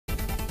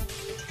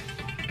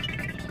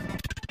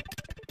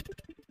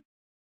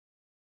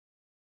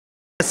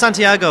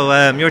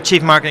Santiago, you're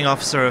Chief Marketing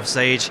Officer of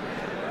Sage.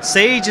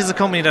 Sage is a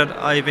company that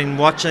I've been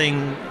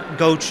watching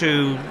go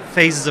through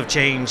phases of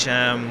change,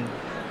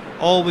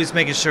 always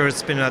making sure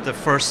it's been at the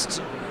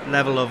first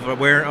level of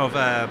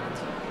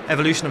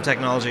evolution of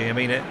technology. I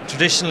mean,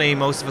 traditionally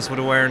most of us would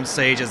have known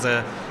Sage as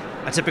a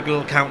typical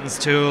accountant's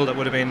tool that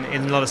would have been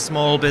in a lot of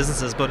small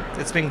businesses, but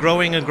it's been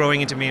growing and growing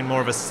into being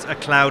more of a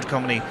cloud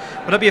company.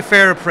 Would that be a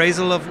fair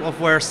appraisal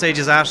of where Sage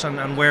is at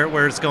and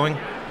where it's going?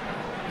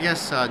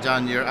 Yes,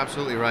 John, you're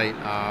absolutely right.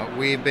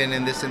 We've been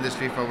in this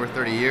industry for over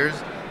 30 years,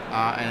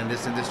 and in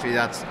this industry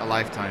that's a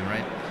lifetime,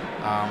 right?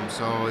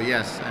 So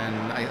yes,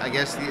 and I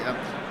guess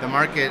the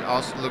market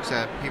also looks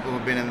at people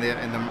who've been in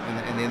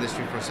the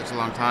industry for such a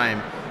long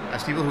time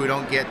as people who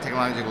don't get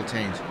technological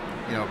change.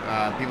 You know,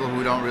 people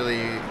who don't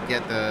really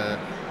get the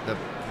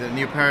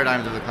new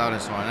paradigms of the cloud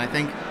and so on. And I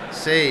think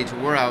Sage,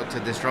 we're out to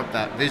disrupt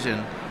that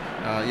vision.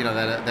 You know,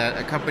 that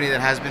a company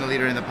that has been a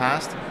leader in the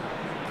past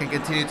can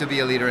continue to be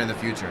a leader in the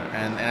future.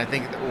 And I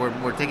think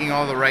we're taking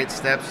all the right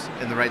steps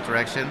in the right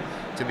direction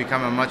to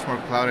become a much more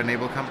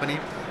cloud-enabled company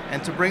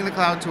and to bring the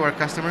cloud to our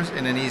customers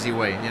in an easy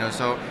way. You know,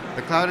 so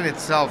the cloud in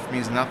itself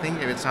means nothing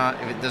if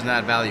it doesn't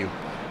add value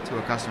to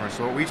a customer.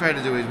 So what we try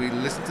to do is we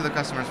listen to the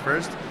customers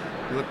first.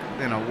 Look,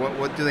 you know,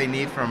 what do they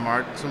need from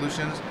our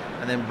solutions,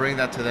 and then bring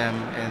that to them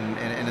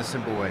in a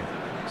simple way.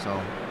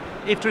 So,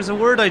 if there's a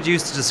word I'd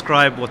use to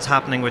describe what's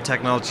happening with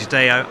technology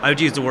today,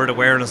 I'd use the word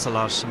awareness a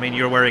lot. I mean,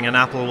 you're wearing an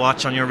Apple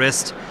Watch on your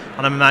wrist,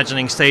 and I'm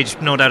imagining Sage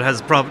no doubt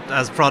has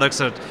products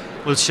that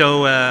will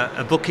show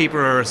a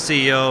bookkeeper or a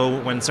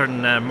CEO when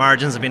certain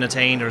margins have been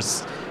attained or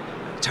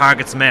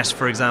targets met,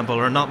 for example,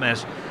 or not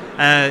met.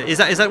 Is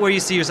that where you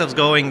see yourselves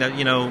going? That,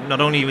 you know,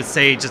 not only with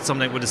Sage, it's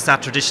something that would have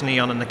sat traditionally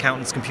on an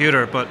accountant's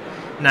computer, but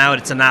now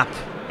it's an app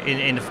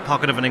in the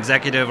pocket of an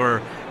executive,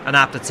 or an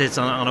app that sits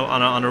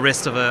on a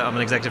wrist of an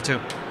executive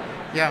too.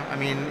 Yeah, I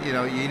mean, you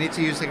know, you need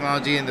to use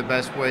technology in the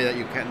best way that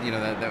you can, you know,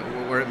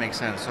 where it makes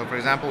sense. So, for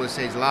example, with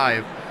Sage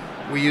Live,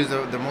 we use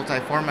the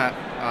multi-format,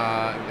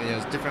 you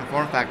know, different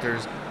form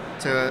factors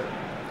to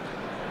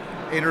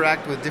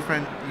interact with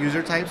different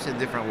user types in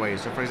different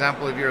ways. So, for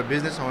example, if you're a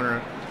business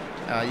owner,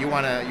 you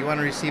want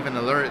to receive an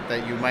alert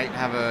that you might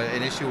have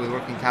an issue with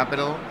working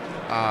capital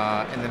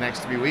in the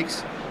next 3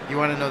 weeks. You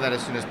want to know that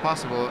as soon as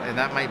possible, and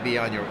that might be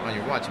on your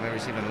watch. You might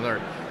receive an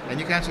alert, and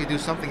you can actually do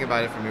something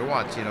about it from your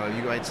watch. You know,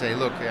 you might say,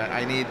 look,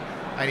 I need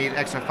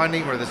extra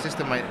funding, or the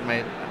system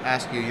might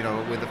ask you, you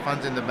know, with the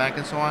funds in the bank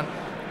and so on,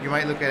 you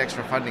might look at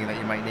extra funding that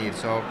you might need.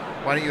 So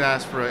why don't you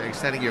ask for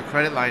extending your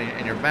credit line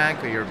in your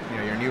bank or your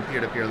new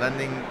peer-to-peer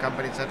lending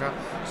company, etc.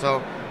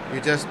 So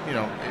you just, you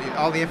know,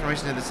 all the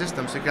information in the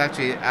system, so you can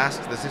actually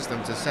ask the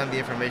system to send the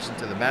information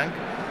to the bank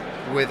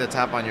with a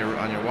tap on your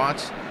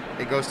watch.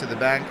 It goes to the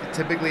bank.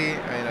 Typically, you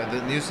know,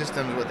 the new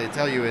systems, what they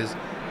tell you is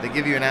they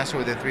give you an answer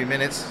within 3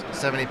 minutes,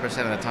 70%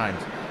 of the time.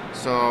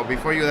 So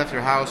before you left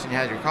your house and you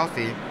had your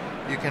coffee,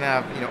 you can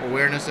have, you know,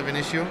 awareness of an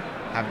issue,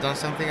 have done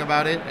something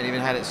about it, and even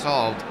had it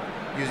solved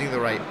using the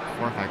right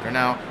form factor.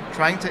 Now,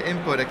 trying to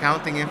input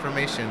accounting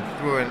information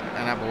through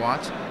an Apple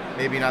Watch,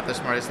 maybe not the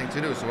smartest thing to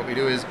do. So what we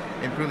do is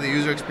improve the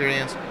user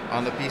experience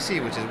on the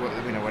PC, which is what,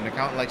 you know, what an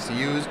accountant likes to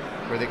use,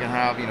 where they can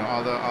have, you know,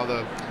 all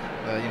the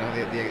you know,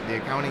 the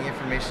accounting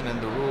information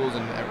and the rules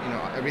and, you know,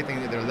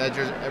 everything, their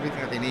ledgers, everything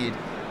that they need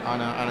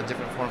on a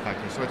different form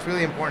factor. So it's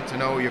really important to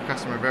know your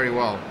customer very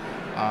well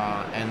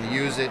and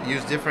use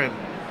different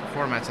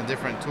formats and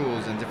different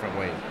tools in different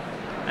ways.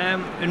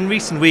 In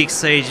recent weeks,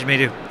 Sage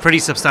made a pretty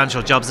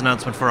substantial jobs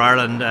announcement for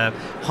Ireland.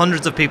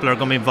 Hundreds of people are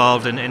going to be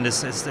involved in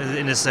this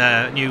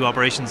new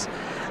operations.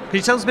 Can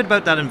you tell us a bit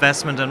about that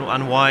investment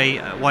and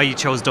why you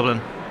chose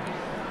Dublin?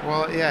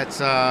 Well, yeah, it's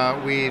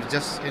we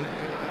just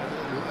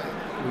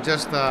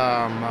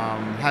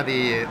had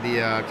the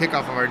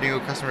kickoff of our new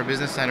customer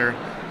business center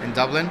in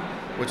Dublin,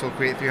 which will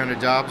create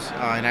 300 jobs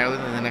in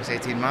Ireland in the next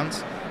 18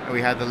 months. And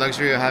we had the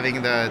luxury of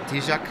having the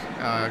Taoiseach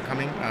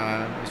coming,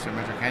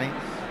 Mr. Kenny.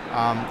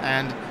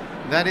 And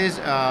that is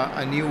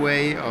a new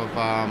way of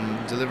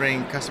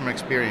delivering customer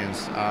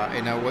experience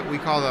in what we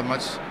call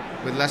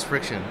with less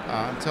friction.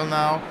 Until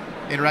now,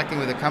 interacting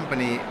with a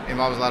company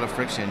involves a lot of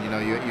friction. You know,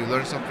 you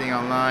learn something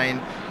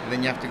online, and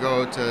then you have to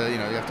go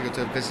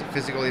to a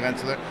physical event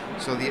to learn.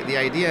 So the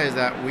idea is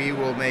that we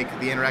will make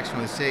the interaction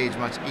with Sage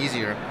much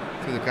easier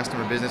through the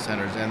customer business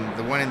centers, and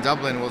the one in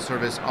Dublin will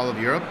service all of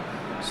Europe.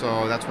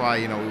 So that's why,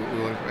 you know, we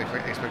will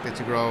expect it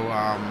to grow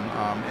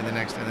in the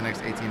next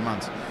 18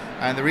 months.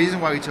 And the reason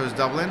why we chose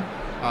Dublin,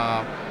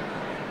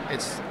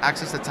 it's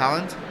access to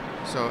talent,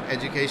 so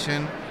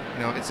education. You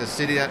know, it's a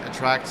city that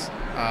attracts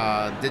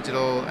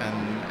digital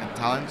and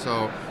talent,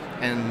 so,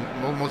 and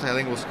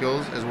multilingual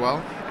skills as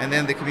well. And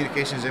then the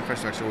communications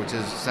infrastructure, which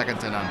is second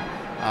to none.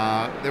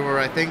 There were,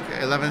 I think,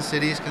 11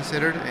 cities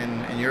considered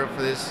in Europe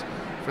for this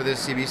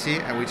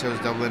CBC, and we chose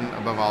Dublin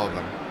above all of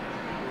them.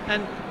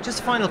 And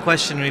just a final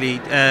question, really.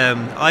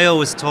 I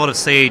always thought of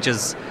Sage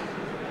as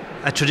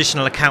a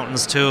traditional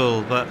accountant's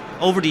tool, but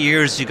over the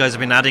years, you guys have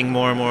been adding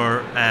more and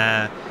more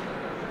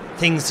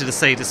things to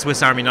the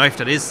Swiss Army knife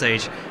that is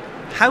Sage.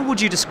 How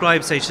would you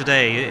describe Sage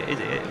today?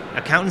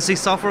 Accountancy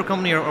software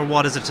company, or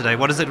what is it today?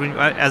 What is it,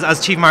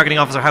 as Chief Marketing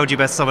Officer, how would you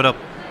best sum it up?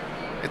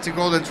 It's a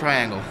golden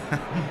triangle.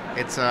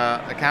 It's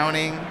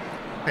accounting,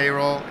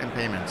 payroll, and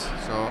payments.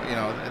 So,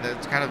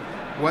 that's kind of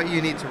what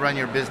you need to run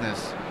your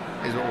business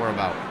is what we're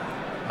about.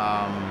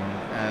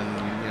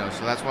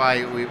 So that's why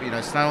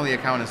it's not only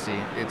accountancy,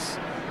 it's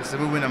the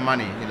movement of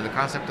money. The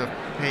concept of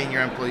paying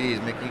your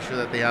employees, making sure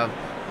that they have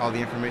all the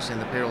information in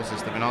the payroll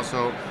system, and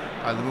also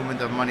the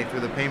movement of money through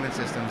the payment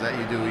systems that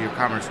you do your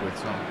commerce with.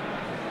 So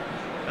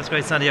that's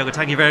great, Santiago.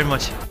 Thank you very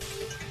much.